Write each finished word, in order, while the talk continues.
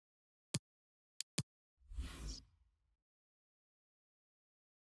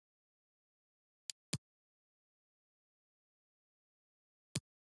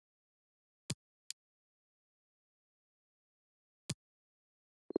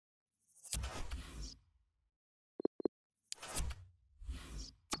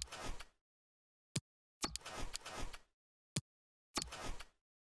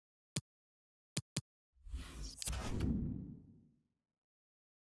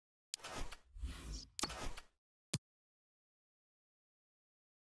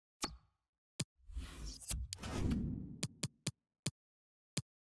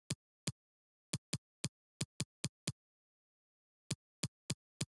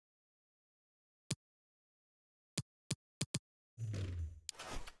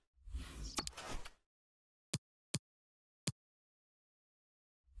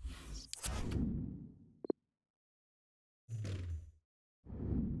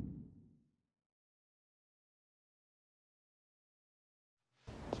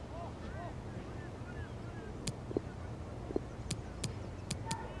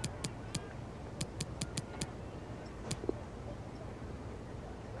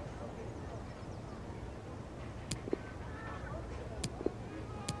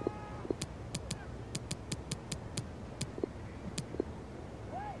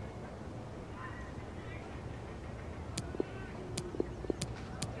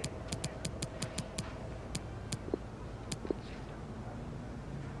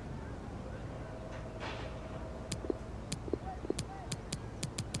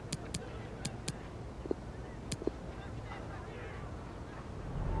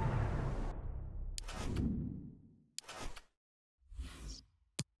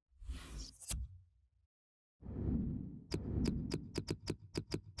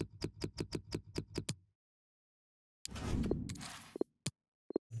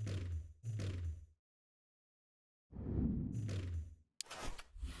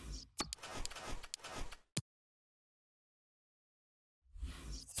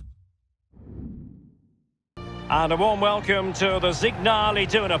And a warm welcome to the Signal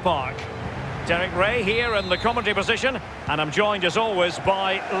Iduna Park. Derek Ray here in the commentary position, and I'm joined as always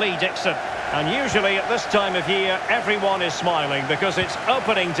by Lee Dixon. And usually at this time of year, everyone is smiling because it's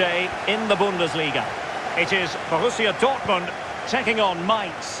opening day in the Bundesliga. It is Borussia Dortmund taking on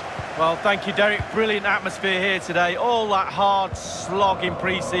Mainz. Well, thank you, Derek. Brilliant atmosphere here today. All that hard slog in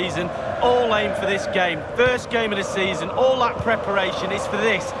pre-season, all aimed for this game. First game of the season, all that preparation is for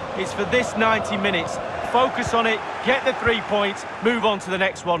this. It's for this 90 minutes. Focus on it, get the 3 points, move on to the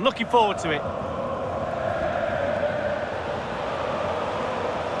next one. Looking forward to it.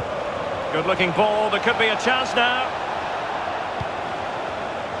 Good looking ball, there could be a chance now.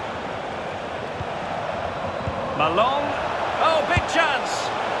 Malone, oh, big chance.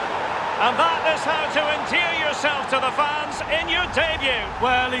 And that is how to endear yourself to the fans in your debut.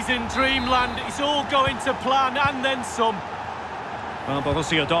 Well, he's in dreamland, it's all going to plan and then some. Well,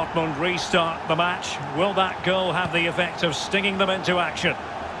 Borussia Dortmund restart the match. Will that goal have the effect of stinging them into action?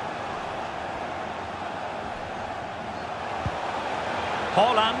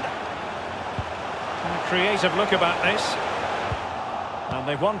 Haaland. A creative look about this. And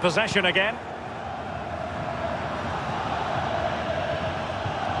they've won possession again.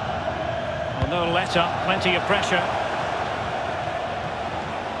 Well, no let-up, plenty of pressure.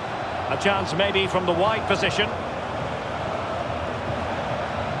 A chance maybe from the wide position.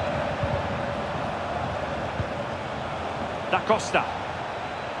 Da Costa.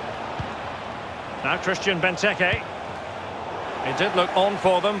 Now Christian Benteke. It did look on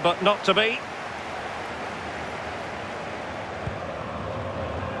for them, but not to be.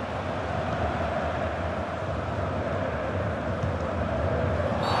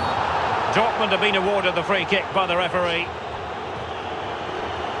 Dortmund have been awarded the free kick by the referee.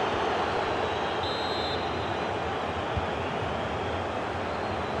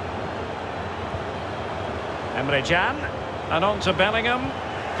 Emre Can. And on to Bellingham.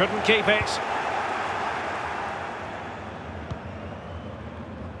 Couldn't keep it.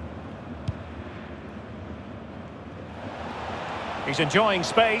 He's enjoying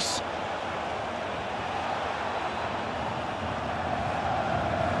space.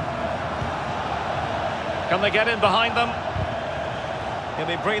 Can they get in behind them?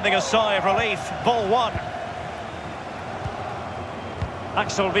 He'll be breathing a sigh of relief. Ball one.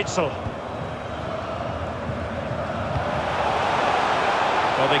 Axel Witsel.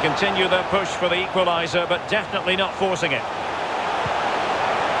 Well, they continue their push for the equaliser, but definitely not forcing it.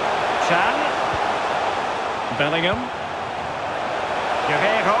 Can. Bellingham.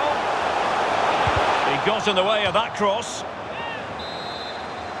 Guerreiro. He got in the way of that cross.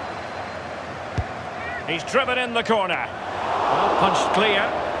 He's driven in the corner. Well, punched clear.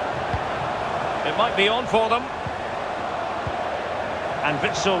 It might be on for them. And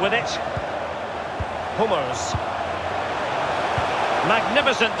Witsel with it. Hummels.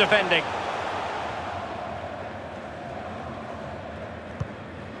 Magnificent defending.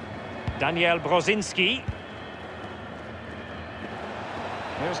 Daniel Brozinski.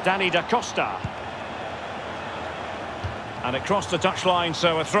 Here's Danny Da Costa. And it crossed the touchline,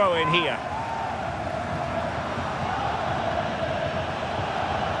 so a throw in here.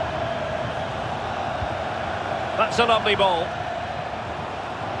 That's a lovely ball.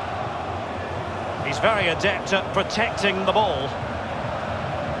 He's very adept at protecting the ball.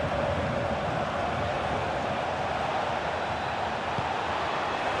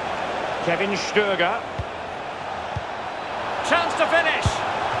 Kevin Stöger. Chance to finish.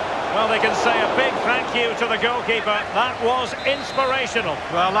 Well, they can say a big thank you to the goalkeeper. That was inspirational.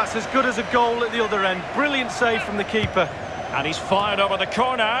 Well, that's as good as a goal at the other end. Brilliant save from the keeper. And he's fired over the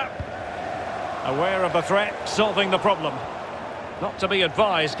corner. Aware of the threat, solving the problem. Not to be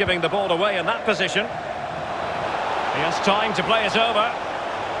advised giving the ball away in that position. He has time to play it over.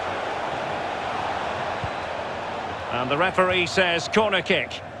 And the referee says corner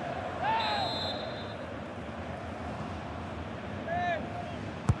kick.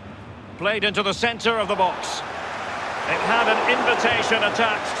 Played into the centre of the box. It had an invitation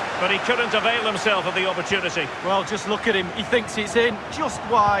attached, but he couldn't avail himself of the opportunity. Well, just look at him. He thinks it's in, just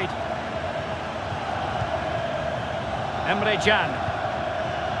wide. Emre Can.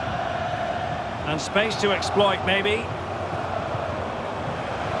 And space to exploit, maybe.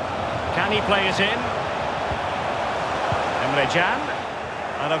 Can he play it in? Emre Can.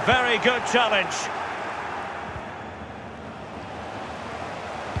 And a very good challenge.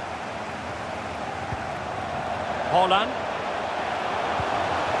 Haaland.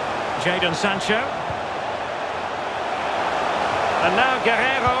 Jadon Sancho. And now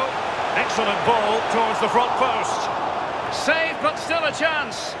Guerreiro. Excellent ball towards the front post. Save, but still a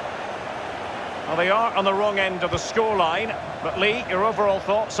chance. Well, they are on the wrong end of the scoreline. But Lee, your overall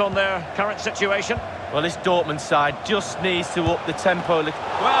thoughts on their current situation? Well, this Dortmund side just needs to up the tempo a little.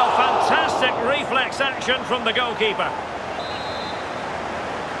 Well, fantastic reflex action from the goalkeeper.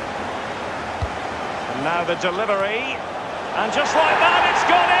 And now the delivery. And just like that, it's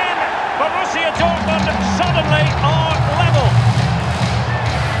gone in. Borussia Dortmund suddenly are level.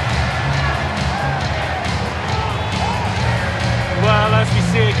 Well, as we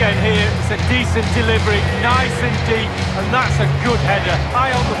see again here, it's a decent delivery, nice and deep, and that's a good header.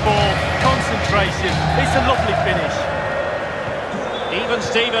 Eye on the ball, concentration. It's a lovely finish. Even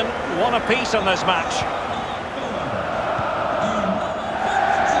Steven, one apiece on this match.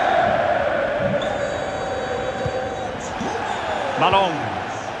 Malong.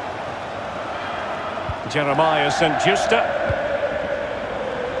 Jeremiah St. Justa.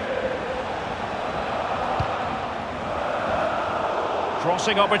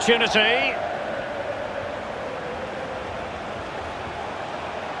 Crossing opportunity.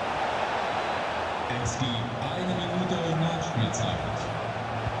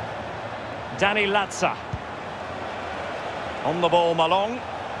 Danny Latza. On the ball, Malong.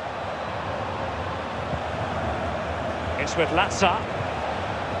 It's with Latza.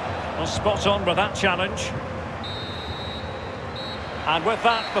 Well, spot on with that challenge. And with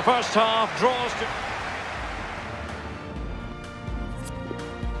that, the first half draws to...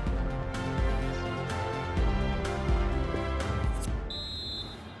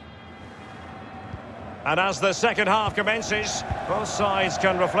 And as the second half commences, both sides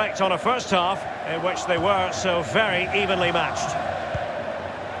can reflect on a first half in which they were so very evenly matched.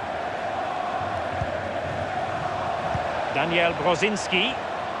 Daniel Brozinski.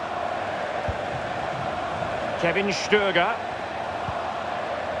 Kevin Stöger.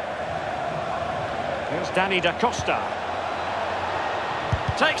 Here's Danny da Costa.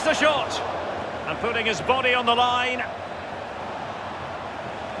 Takes the shot. And putting his body on the line.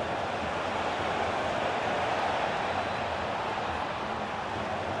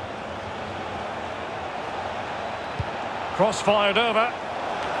 Cross fired over.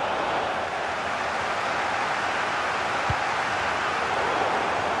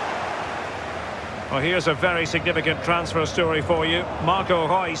 Well, here's a very significant transfer story for you. Marco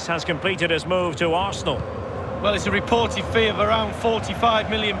Reus has completed his move to Arsenal. Well, it's a reported fee of around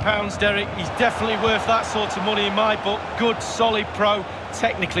 £45 million, Derek. He's definitely worth that sort of money in my book. Good, solid pro,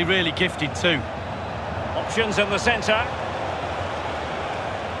 technically really gifted too. Options in the centre.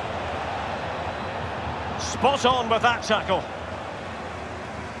 Spot on with that tackle.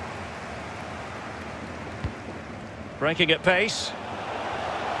 Breaking at pace.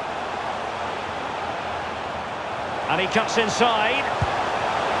 And he cuts inside.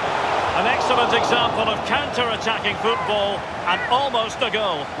 An excellent example of counter-attacking football and almost a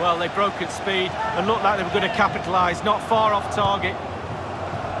goal. Well, they broke at speed and looked like they were going to capitalise, not far off target.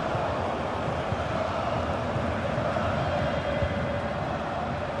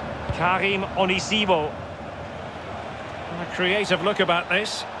 Karim Onisivo. A creative look about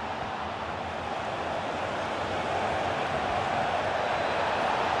this.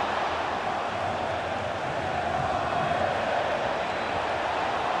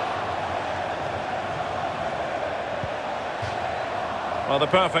 Well, the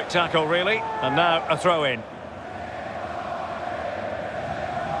perfect tackle, really. And now a throw-in.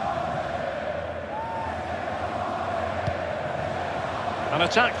 An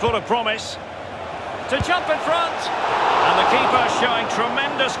attack full of promise. To jump in front. And the keeper showing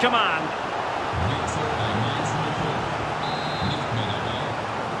tremendous command.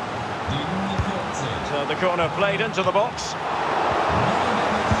 So the corner played into the box.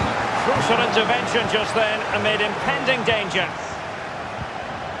 Crucial intervention just then amid impending danger.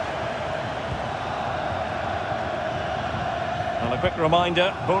 Well, a quick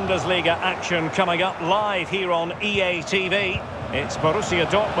reminder, Bundesliga action coming up live here on EA TV. It's Borussia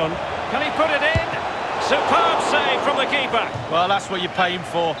Dortmund. Can he put it in? Superb save from the keeper. Well, that's what you're paying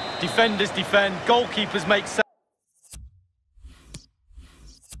for. Defenders defend, goalkeepers make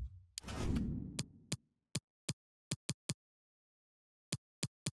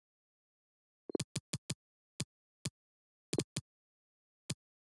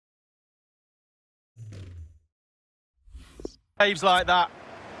saves like that.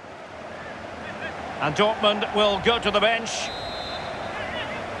 And Dortmund will go to the bench.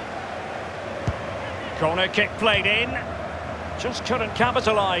 Corner kick played in. Just couldn't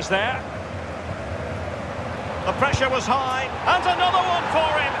capitalise there. The pressure was high. And another one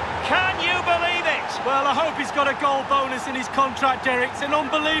for him. Can you believe it? Well, I hope he's got a goal bonus in his contract, Derek. It's an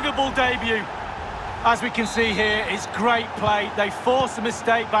unbelievable debut. As we can see here, it's great play. They force a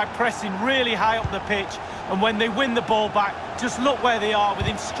mistake by pressing really high up the pitch, and when they win the ball back, just look where they are,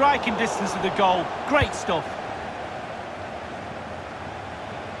 within striking distance of the goal. Great stuff.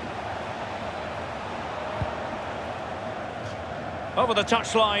 Over the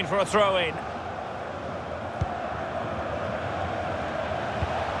touchline for a throw-in.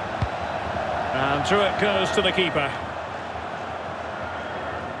 And through it goes to the keeper.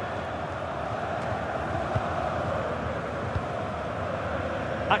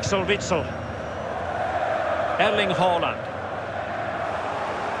 Axel Witsel. Erling Haaland.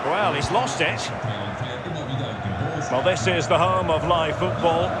 Well, he's lost it. Well, this is the home of live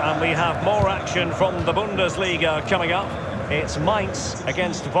football, and we have more action from the Bundesliga coming up. It's Mainz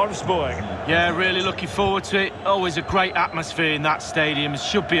against Wolfsburg. Yeah, really looking forward to it. Always a great atmosphere in that stadium. It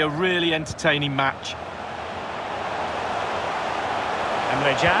should be a really entertaining match.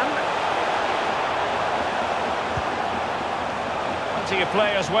 Emre Can. Plenty of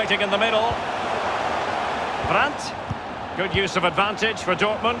players waiting in the middle. Brandt. Good use of advantage for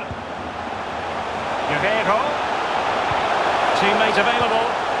Dortmund. Guerreiro. Teammate available.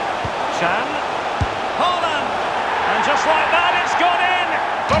 Can. Haaland. And just like that, it's gone in!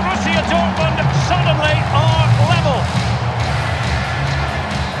 Borussia Dortmund suddenly are level.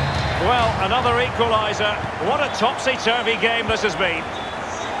 Well, another equaliser. What a topsy-turvy game this has been.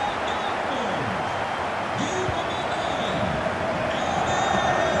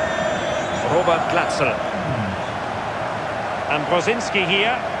 Robert Glatzel. And Brozinski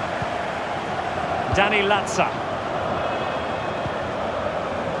here. Danny Latza.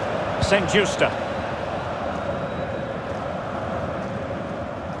 Saint-Juste.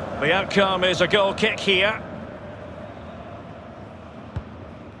 The outcome is a goal kick here.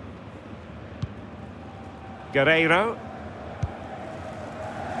 Guerreiro.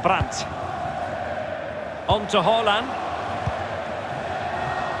 Brandt. On to Haaland.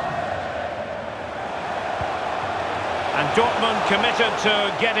 And Dortmund committed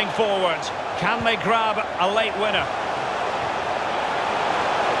to getting forward. Can they grab a late winner?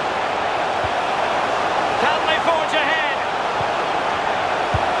 Can they forge ahead?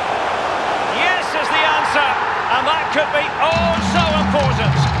 Yes is the answer. And that could be oh so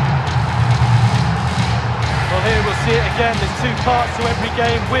important. Well, here we'll see it again. There's two parts to every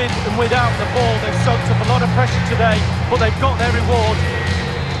game, with and without the ball. They've soaked up a lot of pressure today, but they've got their reward.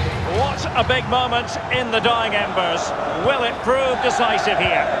 What a big moment in the dying embers. Will it prove decisive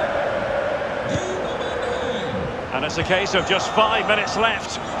here? And it's a case of just 5 minutes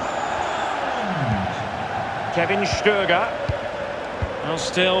left. Kevin Stöger. Well,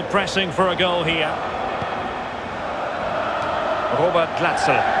 still pressing for a goal here. Robert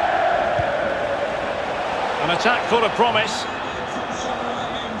Glatzel. An attack full of promise.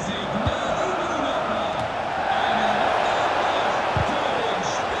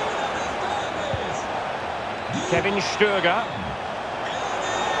 Kevin Stöger.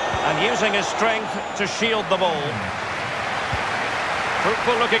 And using his strength to shield the ball.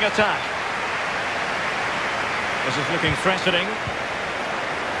 Fruitful looking attack. This is looking threatening.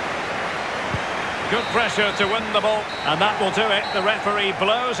 Good pressure to win the ball, and that will do it. The referee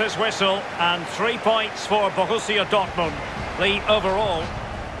blows his whistle, and 3 points for Borussia Dortmund. Lead overall.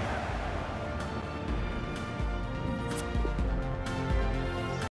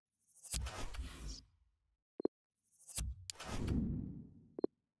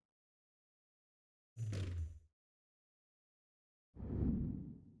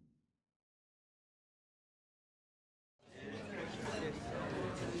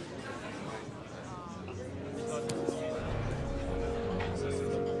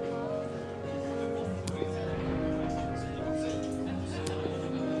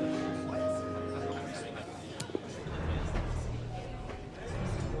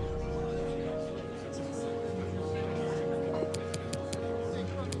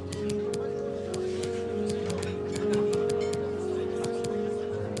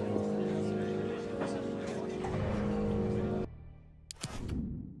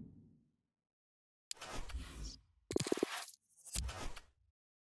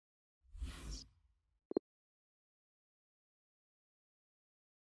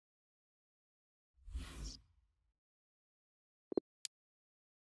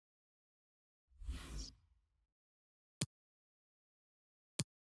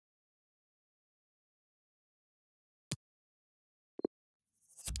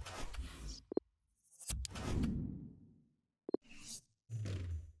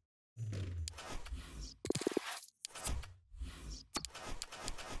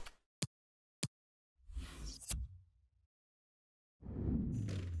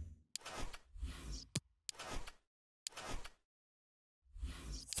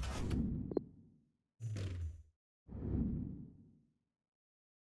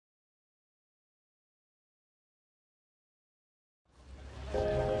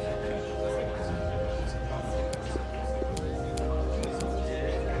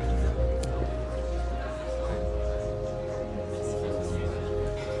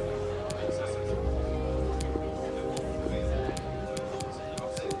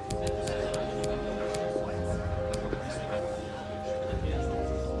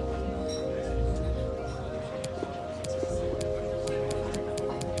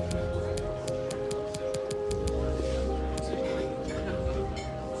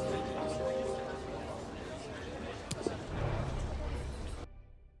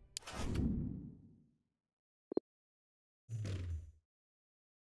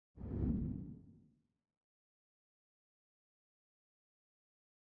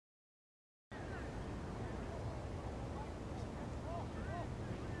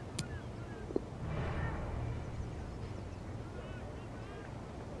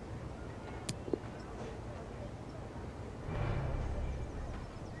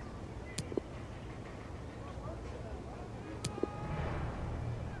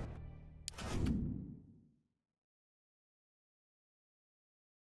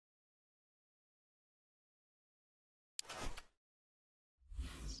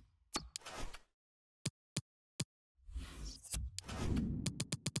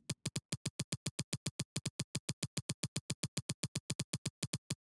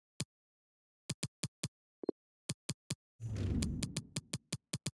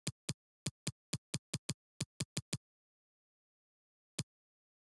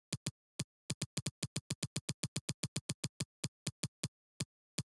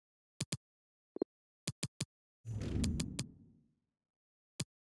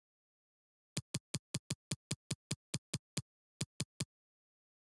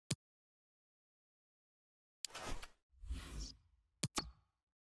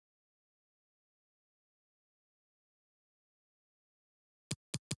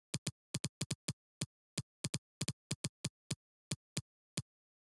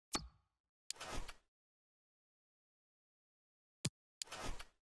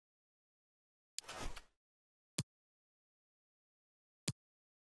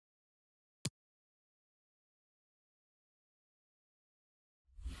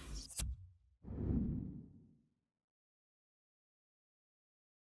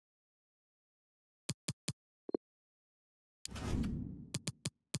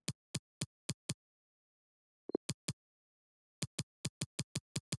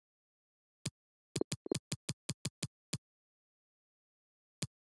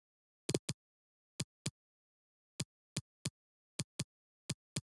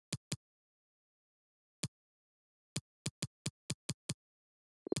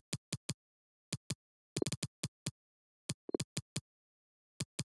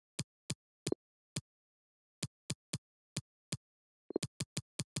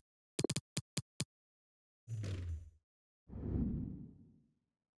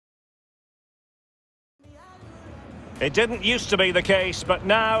 It didn't used to be the case, but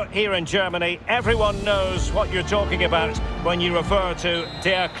now, here in Germany, everyone knows what you're talking about when you refer to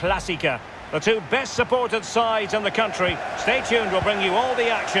Der Klassiker. The two best supported sides in the country. Stay tuned, we'll bring you all the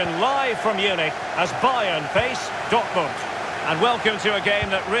action live from Munich as Bayern face Dortmund. And welcome to a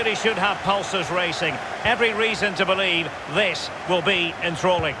game that really should have pulses racing. Every reason to believe this will be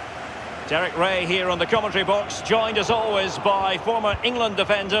enthralling. Derek Ray here on the commentary box, joined as always by former England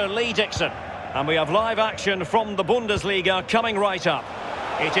defender Lee Dixon. And we have live action from the Bundesliga coming right up.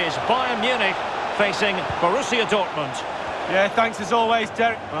 It is Bayern Munich facing Borussia Dortmund. Yeah, thanks as always,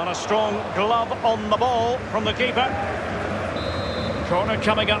 Derek. And a strong glove on the ball from the keeper. Corner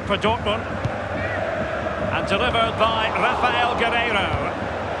coming up for Dortmund. And delivered by Rafael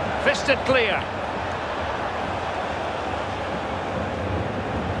Guerreiro. Fisted clear.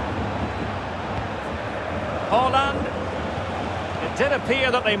 Holland. It did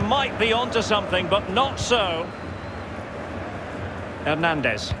appear that they might be onto something, but not so.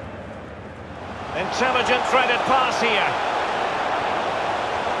 Hernandez. Intelligent threaded pass here.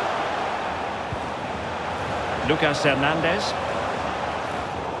 Lucas Hernandez.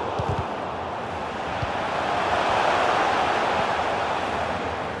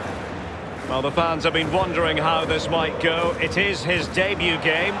 Well, the fans have been wondering how this might go. It is his debut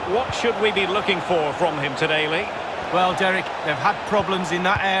game. What should we be looking for from him today, Lee? Well, Derek, they've had problems in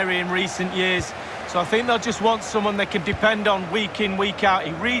that area in recent years, so I think they'll just want someone they can depend on week in, week out.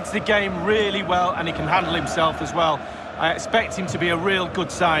 He reads the game really well and he can handle himself as well. I expect him to be a real good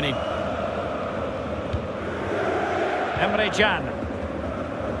signing. Emre Can.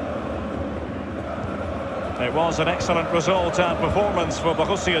 It was an excellent result and performance for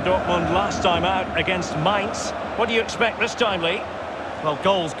Borussia Dortmund last time out against Mainz. What do you expect this time, Lee? Well,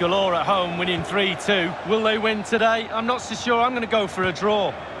 goals galore at home, winning 3-2. Will they win today? I'm not so sure. I'm going to go for a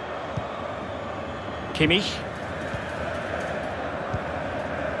draw. Kimmich.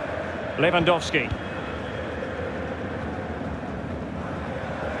 Lewandowski.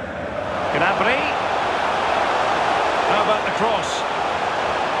 Gnabry. How about the cross?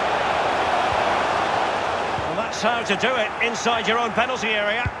 Well, that's how to do it inside your own penalty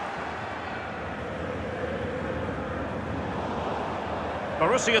area.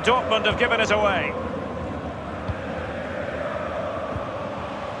 Borussia Dortmund have given it away.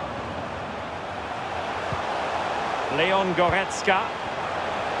 Leon Goretzka.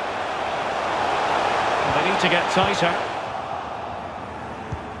 They need to get tighter.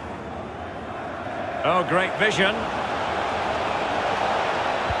 Oh, great vision.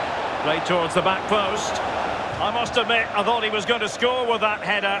 Played towards the back post. I must admit, I thought he was going to score with that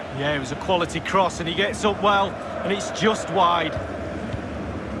header. Yeah, it was a quality cross and he gets up well, and it's just wide.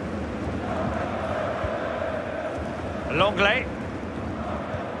 Longley.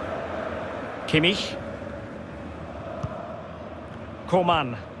 Kimmich.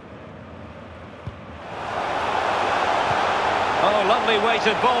 Coman. Oh, lovely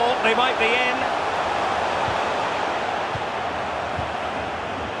weighted ball. They might be in.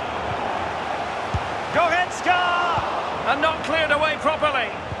 Goretzka! And not cleared away properly.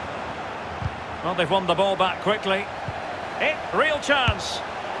 Well, they've won the ball back quickly. Real chance.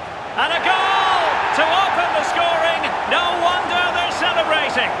 And a goal to open the scoring. No wonder they're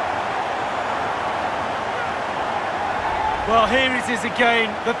celebrating. Well, here it is again.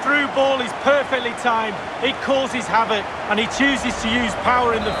 The through ball is perfectly timed. It causes havoc, and he chooses to use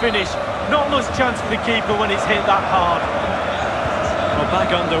power in the finish. Not much chance for the keeper when it's hit that hard. Well,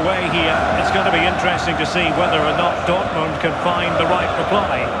 back underway here. It's going to be interesting to see whether or not Dortmund can find the right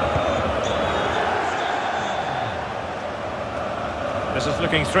reply. This is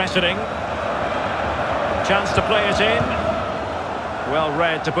looking threatening. Chance to play it in. Well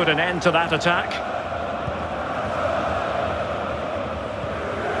read to put an end to that attack.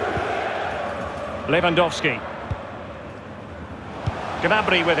 Lewandowski.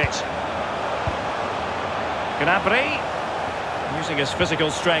 Gnabry with it. Gnabry using his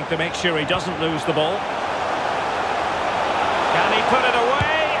physical strength to make sure he doesn't lose the ball. Can he put it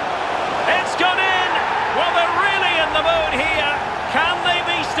away? It's gone in! Well, they're really in the mood here. Can they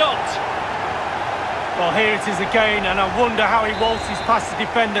be stopped? Well, here it is again, and I wonder how he waltzes past the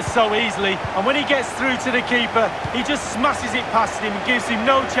defender so easily. And when he gets through to the keeper, he just smashes it past him and gives him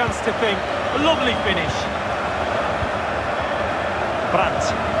no chance to think. A lovely finish. Brandt.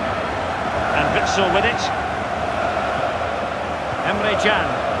 And Witsel with it. Emre Can.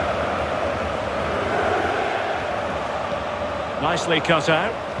 Nicely cut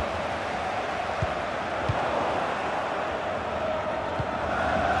out.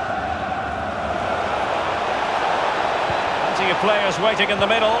 Plenty of players waiting in the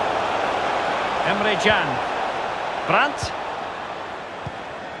middle. Emre Can. Brandt.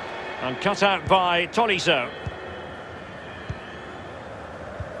 And cut out by Tolisso.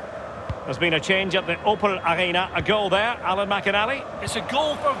 There's been a change at the Opel Arena. A goal there, Alan McInally. It's a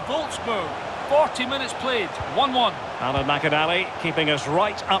goal for Wolfsburg. 40 minutes played, 1-1. Alan McInally keeping us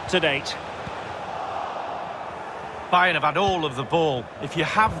right up to date. Bayern have had all of the ball. If you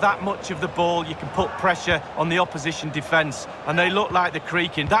have that much of the ball, you can put pressure on the opposition defence. And they look like they're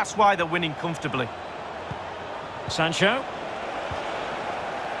creaking. That's why they're winning comfortably. Sancho.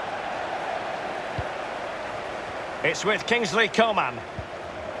 It's with Kingsley Coman.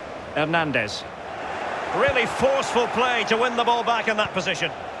 Hernandez. Really forceful play to win the ball back in that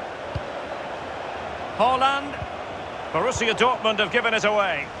position. Haaland. Borussia Dortmund have given it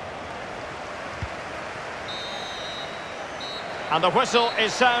away. And the whistle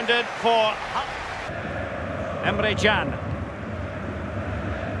is sounded for Emre Can.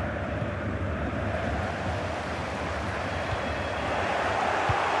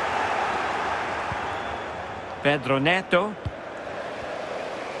 Pedro Neto.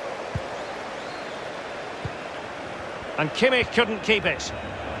 And Kimmich couldn't keep it.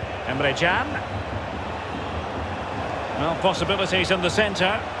 Emre Can. Well, possibilities in the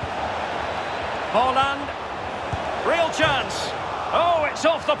centre. Haaland. Real chance. Oh, it's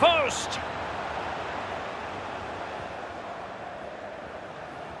off the post.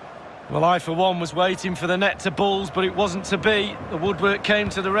 Well, I, for one, was waiting for the net to bulls, but it wasn't to be. The woodwork came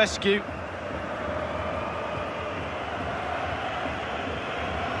to the rescue.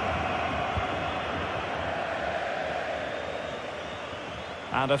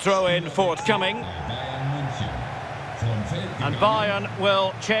 And a throw-in forthcoming. And Bayern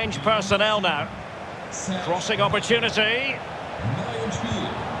will change personnel now. Crossing opportunity.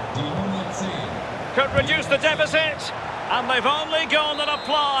 Could reduce the deficit. And they've only gone and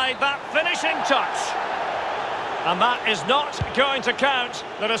applied that finishing touch. And that is not going to count.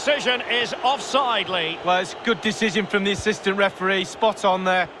 The decision is offside, Lee. Well, it's a good decision from the assistant referee. Spot on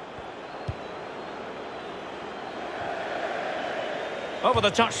there. Over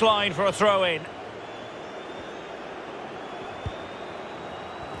the touchline for a throw-in.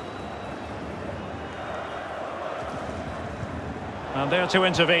 And there to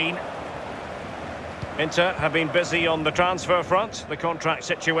intervene. Inter have been busy on the transfer front. The contract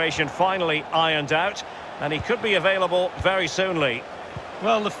situation finally ironed out. And he could be available very soon, Lee.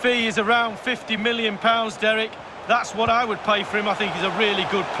 Well, the fee is around £50 million, Derek. That's what I would pay for him. I think he's a really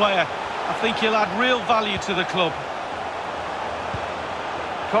good player. I think he'll add real value to the club.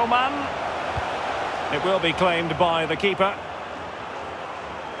 Coman. It will be claimed by the keeper.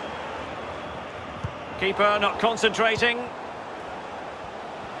 Keeper not concentrating.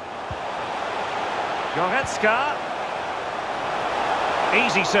 Goretzka.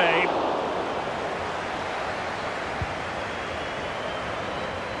 Easy save.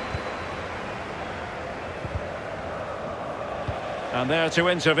 And there to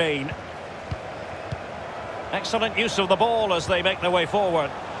intervene. Excellent use of the ball as they make their way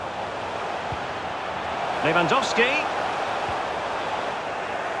forward. Lewandowski.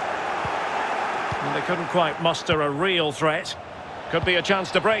 And they couldn't quite muster a real threat. Could be a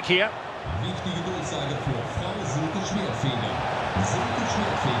chance to break here.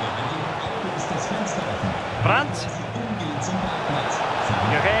 Brandt.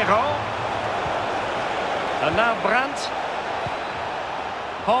 Guerreiro. And now Brandt.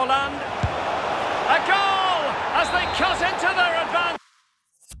 Haaland. A goal as they cut into their advantage.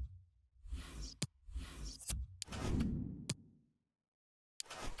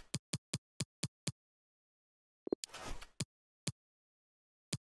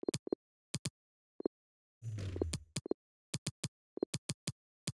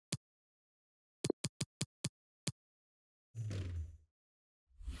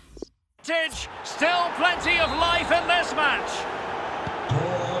 Still plenty of life in this match.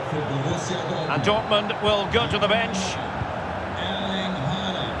 And Dortmund will go to the bench.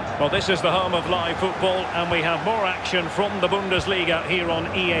 Well, this is the home of live football, and we have more action from the Bundesliga here on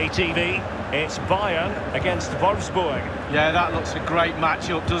EA TV. It's Bayern against Wolfsburg. Yeah, that looks a great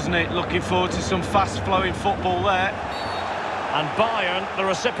match-up, doesn't it? Looking forward to some fast-flowing football there. And Bayern, the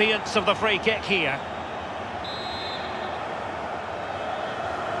recipients of the free kick here.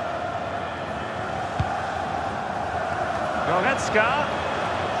 Goretzka.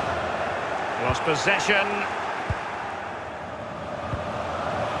 Lost possession.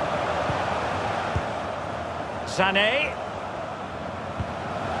 Sané.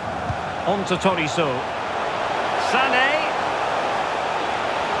 On to Tolisso. Sané.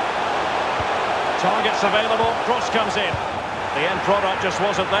 Targets available. Cross comes in. The end product just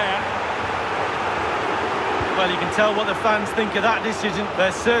wasn't there. Well, you can tell what the fans think of that decision.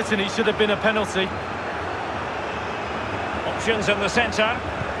 They're certain it should have been a penalty. Options in the centre.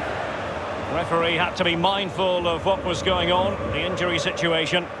 Referee had to be mindful of what was going on, the injury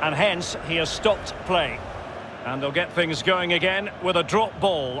situation, and hence he has stopped play. And they'll get things going again with a drop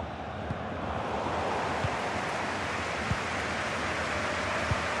ball.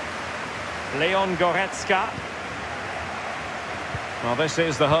 Leon Goretzka. Well, this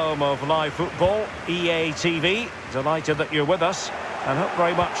is the home of live football, EA TV. Delighted that you're with us, and hope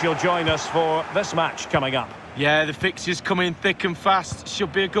very much you'll join us for this match coming up. Yeah, the fixtures come in thick and fast.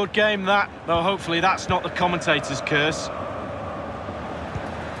 Should be a good game, that. Though hopefully that's not the commentator's curse.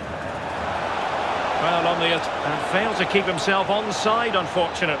 Well, on the and failed to keep himself onside,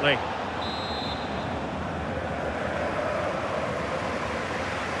 unfortunately.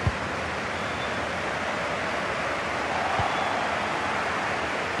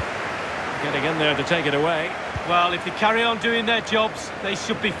 Getting in there to take it away. Well, if they carry on doing their jobs, they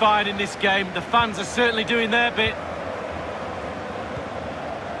should be fine in this game. The fans are certainly doing their bit.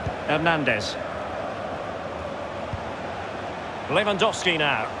 Hernandez. Lewandowski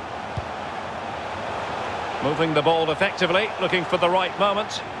now. Moving the ball effectively, looking for the right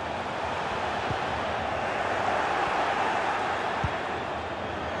moment.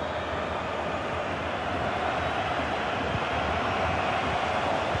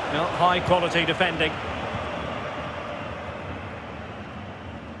 Well, high quality defending.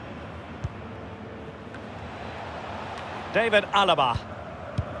 David Alaba.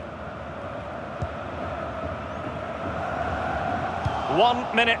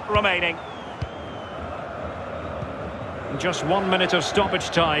 One minute remaining. Just 1 minute of stoppage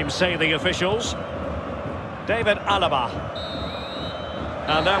time, say the officials. David Alaba.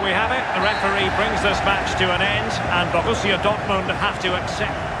 And there we have it. The referee brings this match to an end, and Borussia Dortmund have to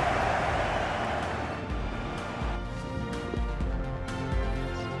accept